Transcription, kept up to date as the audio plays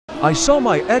I saw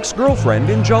my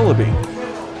ex-girlfriend in Jollibee.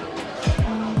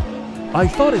 I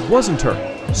thought it wasn't her,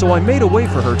 so I made a way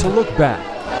for her to look back.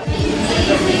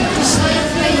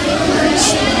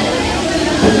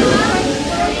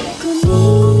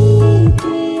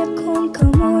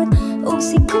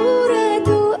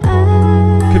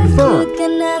 Confirmed.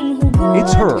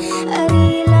 It's her.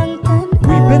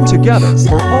 We've been together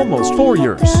for almost 4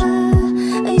 years,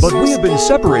 but we have been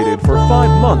separated for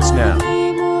 5 months now.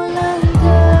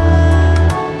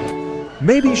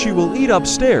 Maybe she will eat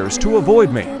upstairs to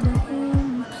avoid me.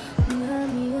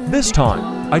 This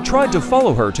time, I tried to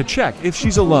follow her to check if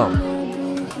she's alone.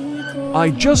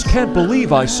 I just can't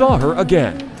believe I saw her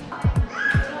again.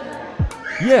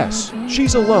 Yes,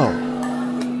 she's alone.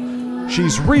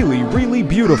 She's really, really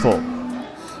beautiful.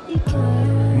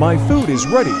 My food is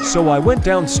ready, so I went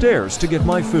downstairs to get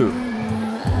my food.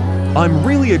 I'm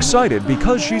really excited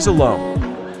because she's alone.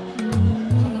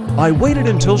 I waited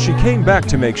until she came back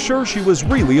to make sure she was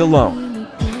really alone.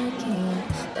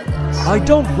 I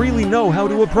don't really know how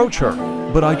to approach her,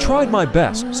 but I tried my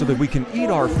best so that we can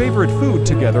eat our favorite food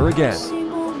together again.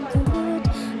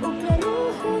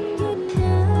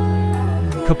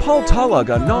 Kapal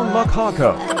talaga ng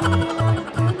maghako.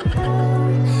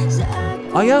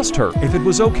 I asked her if it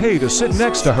was okay to sit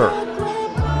next to her.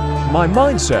 My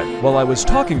mind said while I was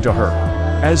talking to her,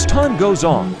 as time goes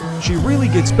on, she really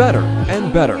gets better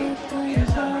and better.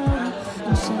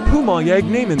 Pumayag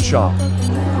naman siya.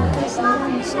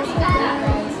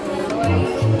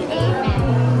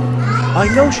 I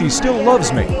know she still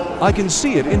loves me. I can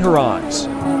see it in her eyes.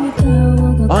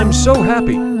 I'm so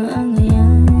happy.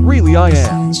 Really, I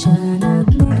am.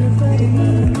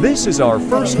 This is our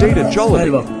first date at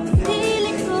Jollibee.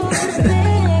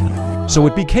 So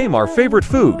it became our favorite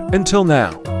food until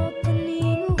now.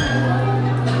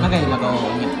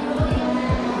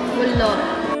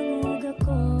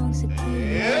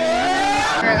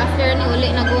 After ni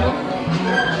uli na guro.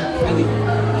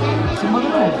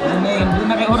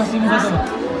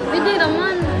 Pwede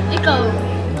raman. Ikaw?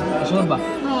 Sure ba?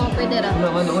 Oo, pwede ra.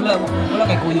 Wala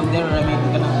kay kuyog din ramen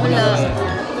ka nang wala.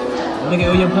 Wala kay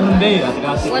uyab karon day at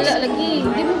kasi. Wala lagi.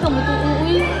 Di mo ka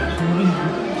matuuy.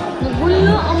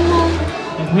 Nagula ang mo.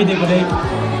 Pwede pa day.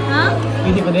 Ha?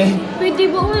 Pwede pa day. Pwede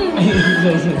ba uy?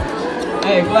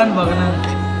 Ay, kuan ba kana?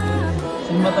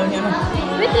 Simba taon niya na.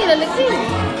 Pwede ra lagi.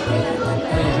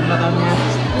 Ay, simba taon niya.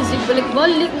 Isig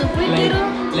balik-balik na pwede ra.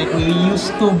 Like we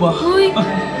used to ba? Uy.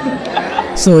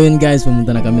 So yun guys,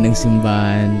 pumunta na kami ng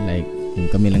simbahan. Like, yung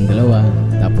kami lang dalawa.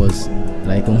 Tapos,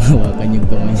 try kong hawakan yung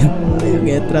kamay niya. Yung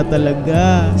etra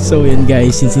talaga. So yun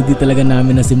guys, since hindi talaga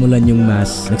namin nasimulan yung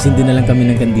mass, nagsindi na lang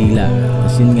kami ng kandila.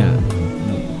 Tapos yun nga,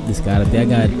 diskarte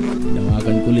agad.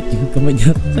 Nawakan kulit yung kamay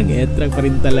niya. Sang etra pa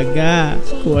rin talaga.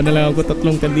 Kuha na lang ako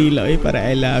 3 kandila. Para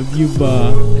I love you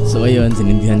ba? So ayun,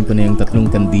 sinindihan ko na yung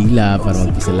 3 kandila para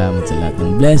magpasalamat sa lahat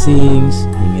ng blessings,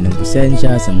 humingi ng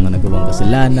pasensya sa mga nagawang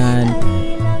kasalanan.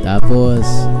 Tapos,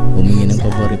 humingi ng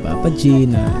pabor kay Papa G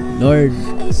na, Lord,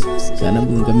 sana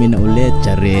buong kami na ulit,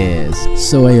 charis.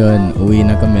 So ayun, uwi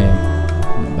na kami.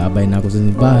 Babay na ako sa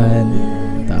simbahan.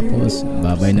 Tapos,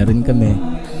 babay na rin kami.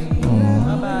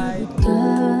 Bye-bye.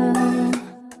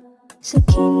 Sa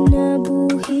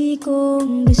kinabuhi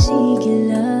kong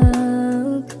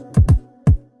basigilag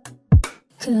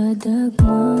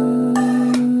kadagmang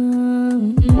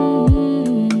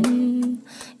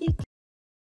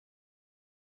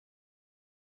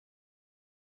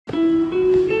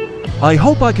I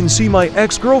hope I can see my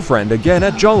ex-girlfriend again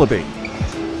at Jollibee.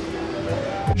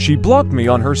 She blocked me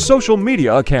on her social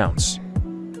media accounts,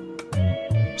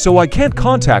 so I can't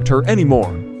contact her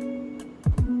anymore.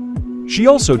 She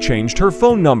also changed her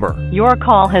phone number. Your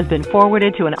call has been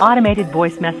forwarded to an automated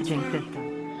voice messaging system.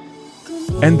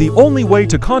 And the only way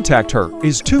to contact her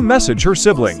is to message her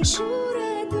siblings.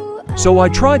 So I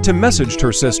tried to message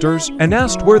her sisters and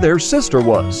asked where their sister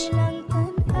was.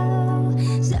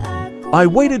 I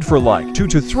waited for like 2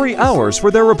 to 3 hours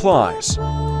for their replies.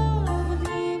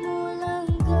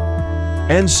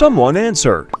 And someone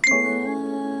answered.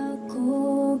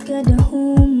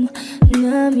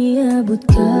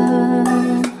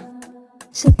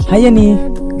 Hi Annie,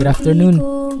 good afternoon.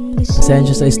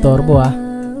 Pasensya sa istorbo ah.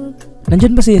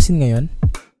 Nandyan ba si Yasin ngayon?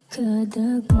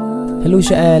 Hello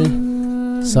Shael.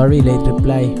 Sorry, late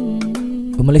reply.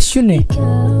 Umalis yun eh.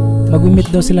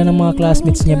 Mag-meet daw sila ng mga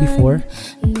classmates niya before.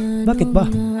 Bakit ba?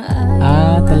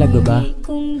 Ah, talaga ba?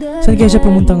 Saan kaya siya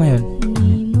pumunta ngayon?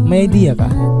 May idea ka?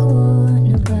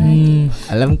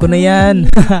 Alam ko na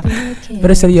yan.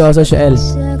 Pero seryoso siya, El.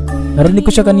 Narinig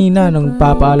ko siya kanina nung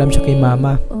papaalam siya kay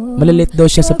mama. Malilate daw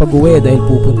siya sa pag-uwi dahil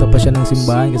pupunta pa siya ng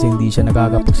simbahan kasi hindi siya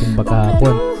nakakapagsimba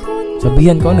kahapon.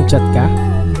 Sabihan ko, nag-chat ka?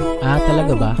 Ah,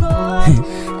 talaga ba?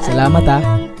 Salamat ha.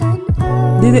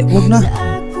 Hindi, wag na.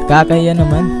 Kakahiya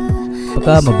naman.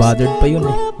 Baka mabothered pa yun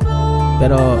eh.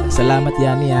 Pero salamat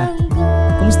Yani ha.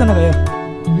 Kumusta na kayo?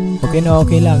 Okay na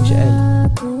okay lang, Shael.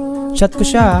 Chat ko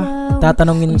siya ha.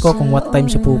 Tatanungin ko kung what time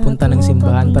siya pupunta ng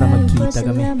simbahan para magkita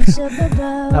kami.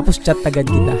 Tapos chat agad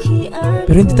kita.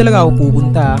 Pero hindi talaga ako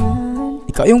pupunta ha.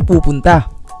 Ikaw yung pupunta.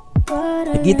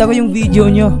 Nakita ko yung video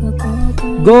nyo.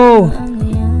 Go!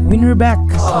 Win her back.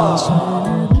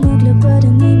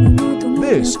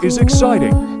 This is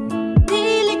exciting.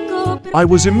 I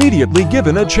was immediately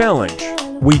given a challenge.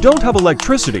 We don't have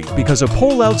electricity because a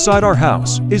pole outside our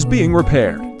house is being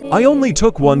repaired. I only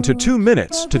took 1 to 2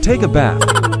 minutes to take a bath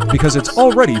because it's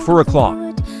already 4 o'clock.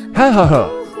 Ha ha ha.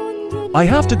 I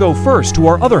have to go first to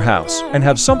our other house and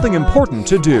have something important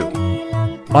to do.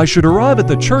 I should arrive at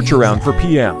the church around 4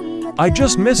 p.m. I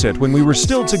just miss it when we were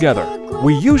still together.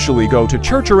 We usually go to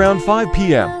church around 5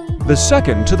 p.m., the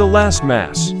second to the last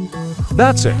mass.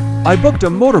 That's it. I booked a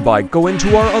motorbike going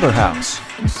to our other house.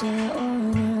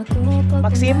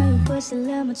 Maxim?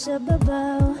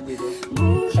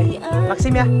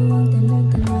 Maxim ya?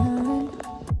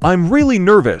 I'm really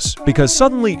nervous because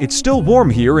suddenly it's still warm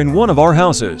here in one of our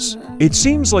houses. It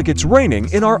seems like it's raining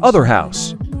in our other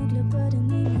house.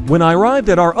 When I arrived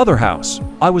at our other house,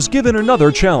 I was given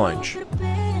another challenge.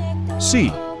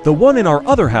 See, the one in our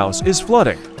other house is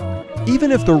flooding.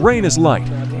 Even if the rain is light,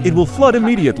 it will flood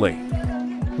immediately.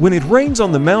 When it rains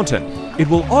on the mountain, it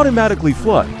will automatically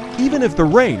flood, even if the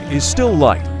rain is still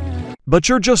light. But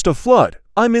you're just a flood.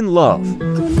 I'm in love.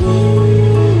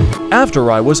 After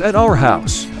I was at our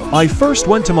house, I first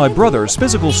went to my brother's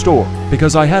physical store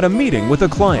because I had a meeting with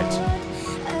a client.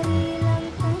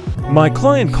 My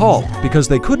client called because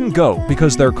they couldn't go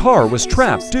because their car was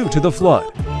trapped due to the flood.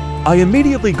 I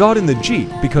immediately got in the Jeep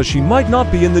because she might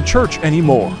not be in the church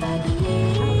anymore.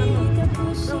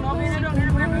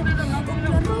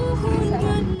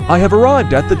 I have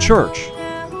arrived at the church.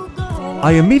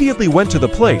 I immediately went to the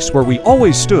place where we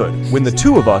always stood when the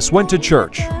two of us went to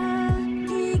church.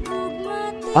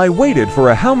 I waited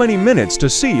for how many minutes to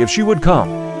see if she would come.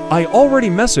 I already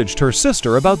messaged her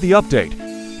sister about the update,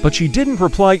 but she didn't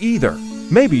reply either.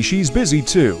 Maybe she's busy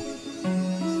too.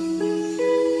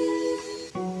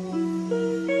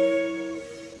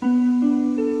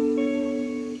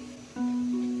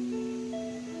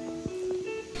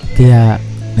 Kaya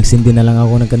nagsindi na lang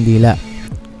ako ng kandila.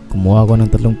 Kumuha ako ng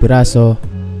 3 piraso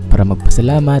para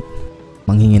magpasalamat,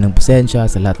 manghingi ng pasensya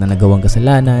sa lahat na nagawang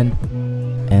kasalanan,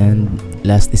 and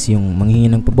last is yung manghingi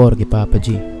ng pabor kay Papa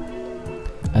G.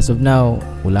 As of now,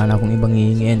 wala na akong ibang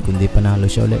hihingin kundi panalo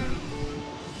siya ulit.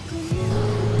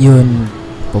 Yun,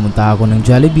 pumunta ako ng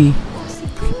Jollibee.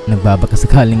 Nagbabaka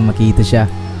sakaling makita siya.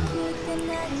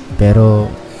 Pero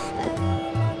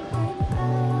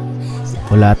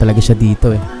wala talaga siya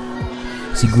dito eh.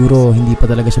 Siguro hindi pa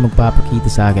talaga siya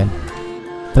magpapakita sa akin.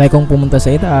 Try kong pumunta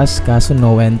sa itaas kaso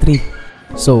no entry.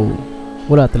 So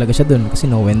wala talaga siya dun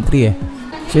kasi no entry eh.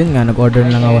 So yun nga, nag-order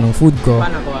na lang ako ng food ko.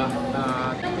 Paano ko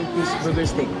 2-piece burger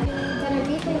steak.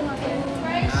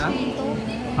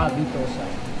 Dito sa.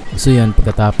 So yun,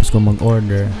 pagkatapos ko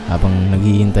mag-order, habang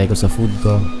naghihintay ko sa food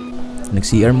ko,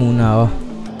 nag-CR muna ako.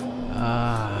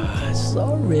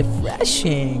 So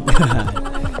refreshing.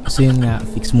 So yun nga,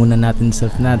 fix muna natin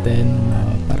self natin.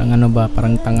 Parang ano ba,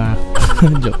 parang tanga.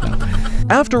 Joke lang.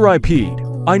 After I peed,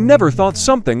 I never thought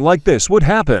something like this would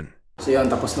happen. So yun,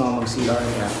 tapos na ako mag-CR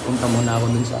kaya punta muna ako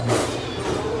dun sa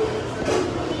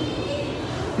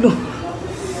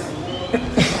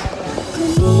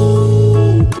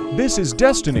This is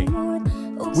destiny.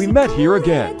 We met here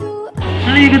again.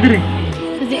 Ano ka diri?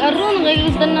 Kasi aron,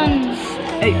 nagkakastanan.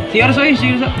 Ay, sigar soy,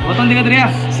 sigar sa. Watong di ka diri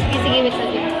ah. Sige, sige, wait, sige.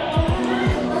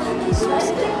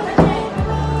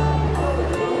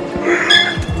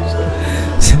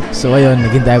 So ayun,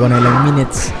 naghintay ako ng ilang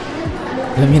minutes.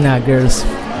 Alam niyo na girls,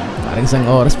 parang isang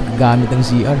oras paggamit ng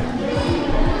CR.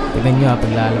 Tignan nyo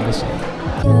pag lalabas siya.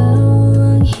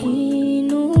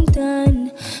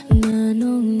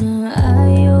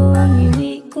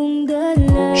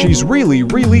 She's really,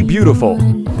 really beautiful.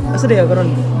 Asa di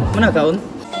karon? Manakaon?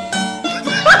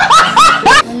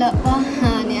 Wala pa.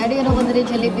 Niari ka na ko dali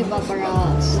Jollibee ba para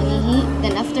sangihi.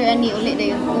 Then after ani, ulit na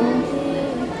yun ko.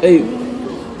 Ay.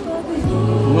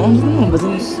 No,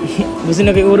 basin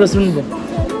na kay oras ron ba?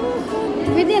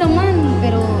 Pwede naman,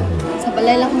 pero sa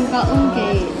balay lang kong kaon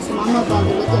kay si mama ba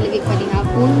guluto lagi pa din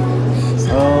hapon.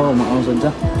 Oh, makausad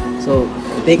siya. So,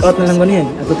 take out na lang ko niyan.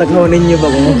 At tataghawan ninyo ba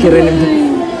kung okay rin naman.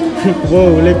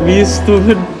 Wow, like this too.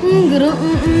 Guro,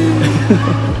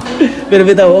 Pero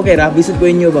bitaw, okay ra. Visit ko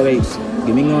inyo ba kay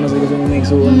Gimingaw na sa gusto mong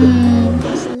maigsuon ko.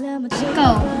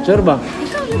 Ikaw. Sure ba?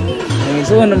 Ikaw lagi.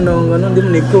 Maigsuon naman na gano'n, di mo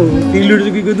nagko. Failure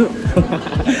sa gigado.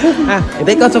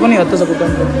 I-take out sa kanya, ito sa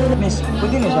kutan ko. Miss,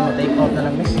 pwede na siya ma-take out na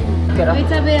lang, miss. Kira? Wait,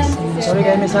 sabi yan. Sorry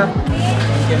kayo, miss ha.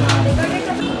 Thank you, ma'am.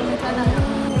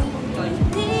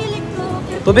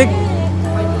 Tubig!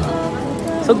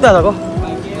 Sugtas ako.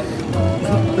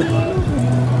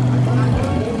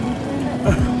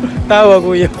 Tawa,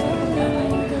 kuya.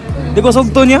 Di ko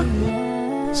sugto niya.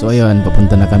 So ayun,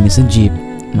 papunta na kami sa jeep.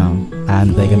 No,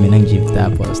 aantay kami ng jeep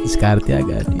tapos diskarte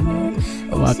agad.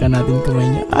 Hawakan natin kamay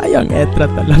niya. Ay, ang etra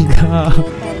talaga.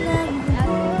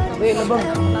 Ay, labang.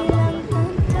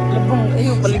 Labang,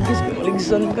 ayaw, paligis ka.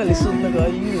 Paligisan ka, lisod na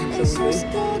kayo.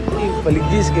 Ayaw,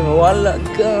 paligis ka, mawala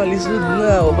ka. Lisod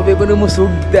na. O, pabi ko na mo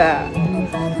sugda.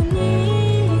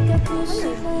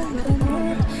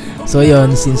 So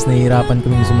yun, since nahihirapan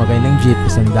kaming sumakay ng jeep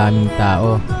kasi ang daming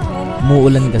tao.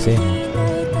 Umuulan kasi.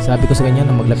 Sabi ko sa kanya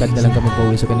na maglakad na lang kami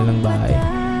pauwi sa kanilang bahay.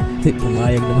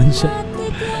 Pumayag naman siya.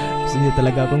 Gusto niya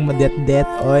talaga akong madet-det,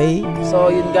 oy. So,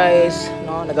 yun guys,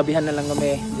 no, nagabihan na lang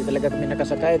kami. Hindi talaga kami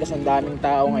nakasakay kasi ang daming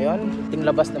tao ngayon. Ting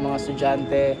labas ng mga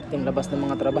estudyante, ting labas ng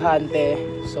mga trabahante.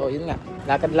 So, yun nga,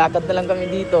 lakad-lakad na lang kami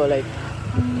dito. Like,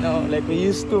 you know, like we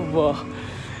used to ba.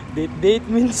 Date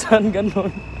minsan,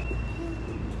 ganun.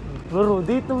 Bro,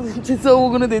 date mo. Sinsa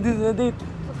ko na date.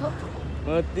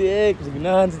 Matik,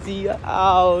 signahan sa siya.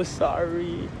 Ow,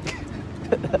 sorry.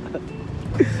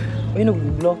 Ay,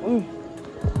 nag-block.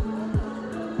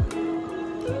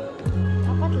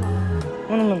 Dapat lang.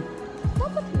 Ano lang?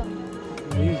 Dapat lang.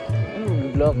 Ay, ano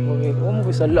nag-block? Okay, huwag mo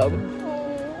bisala. Ano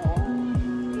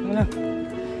na?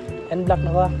 End-block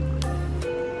na ka.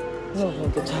 Ano,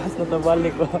 magka-chance na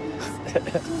tabalik ko.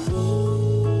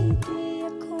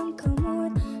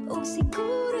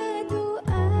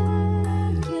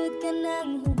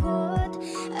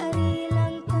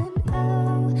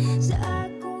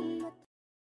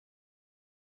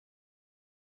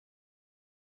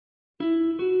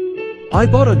 I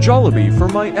bought a Jollibee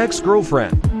for my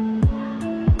ex-girlfriend.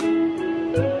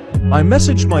 I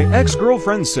messaged my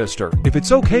ex-girlfriend's sister if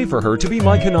it's okay for her to be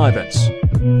my connivance.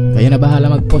 Kayo na bahala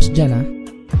mag-post dyan, ha?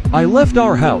 I left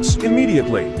our house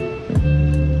immediately.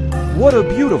 What a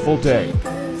beautiful day.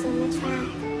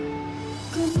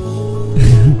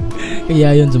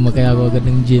 Kaya yun, sumakay ako agad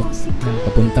ng jeep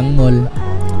papuntang mall.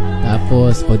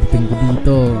 Tapos, pagdating ko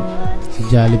dito sa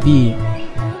Jollibee,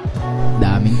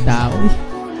 daming tao eh.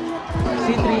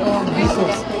 C3 o Biso?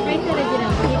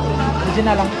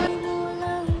 Original lang.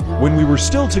 When we were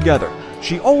still together,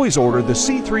 she always ordered the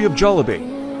C3 of Jollibee.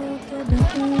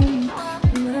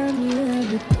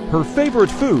 Her favorite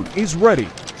food is ready.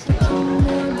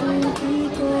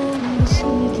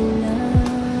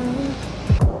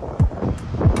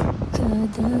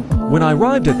 When I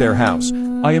arrived at their house,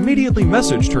 I immediately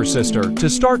messaged her sister to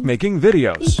start making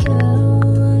videos.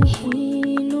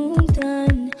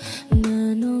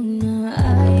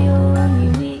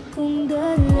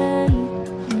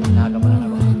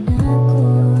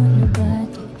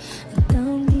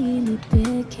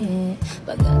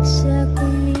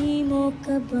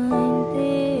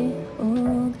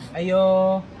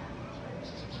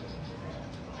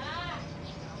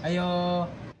 Ayo.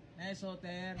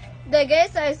 Soter. Day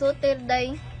guys, ay soter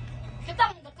day.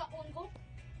 Kita ang gakaon ko.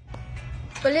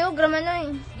 Paliog raman na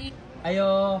eh.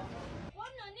 Ayo.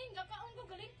 Wala ning gakaon ko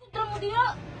galing kontra mo diha.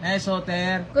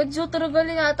 Soter. Good shooter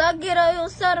galing ata gira yung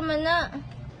sar man na.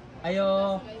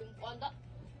 Ayo.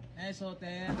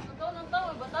 Soter. Ito nang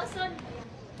tawo batasan.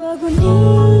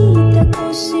 Pagunit ako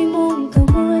sa imong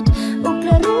kamot ug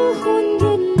laruhon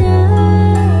yun na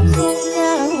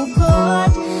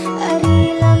nahugot ari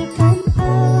lang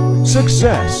tanaw.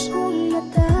 Success!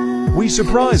 We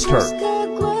surprised her.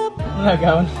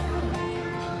 Nagawan.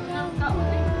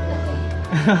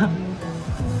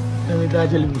 Dami tayo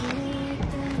Jollibee.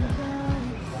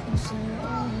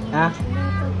 Ha?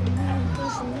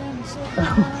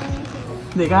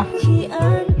 Hindi ka?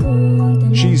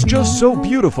 She's just so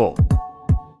beautiful.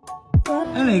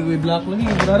 Ano yung block lagi?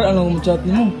 Berara ano mo chat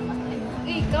mo?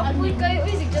 Kapoy kayo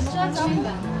sig chat-chat sa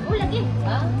mga. Wala din.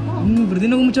 Berarti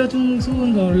na mo chat yung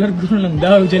suwan ka. Largo na lang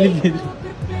daw Jollibee.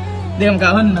 Hindi ka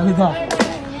makawan na kita.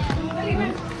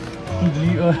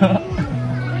 Hindi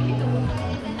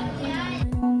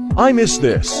I miss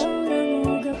this.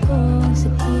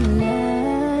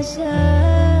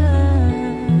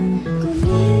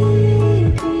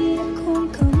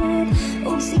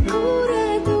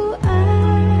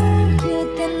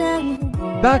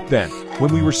 Back then, when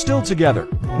we were still together,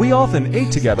 we often ate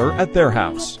together at their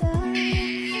house.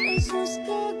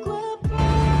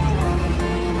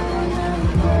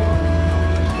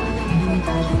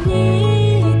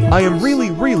 I am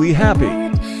really, really happy.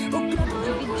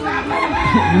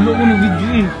 Gulo ko na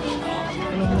video eh.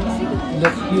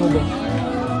 Love you ba?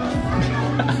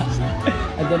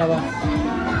 Ado na ba?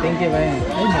 Thank you ba yan?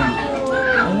 Ay man.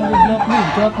 Ano nag-block mo?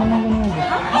 Chat naman ko naman ba?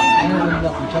 Ano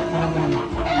nag-block mo? Chat naman ko naman.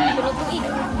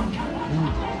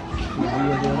 Pwede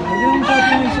na kong chat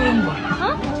mo yung suon ba?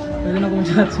 Ha? Pwede na kong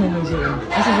chat mo yung suon.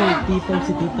 Kasi ba tito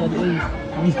si tito di ay.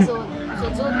 So,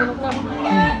 tulog na.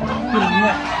 Tulog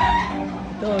nga.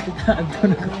 Ito, titaag ko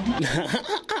na ko.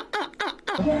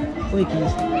 Uy,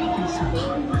 kiss. Kiss.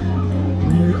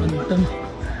 Antang.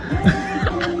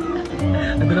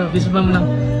 Ito na, fist bump lang.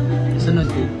 Sunod,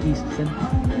 kiss.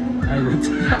 Ay, wait.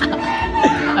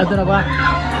 Ito na ba?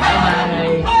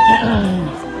 Bye.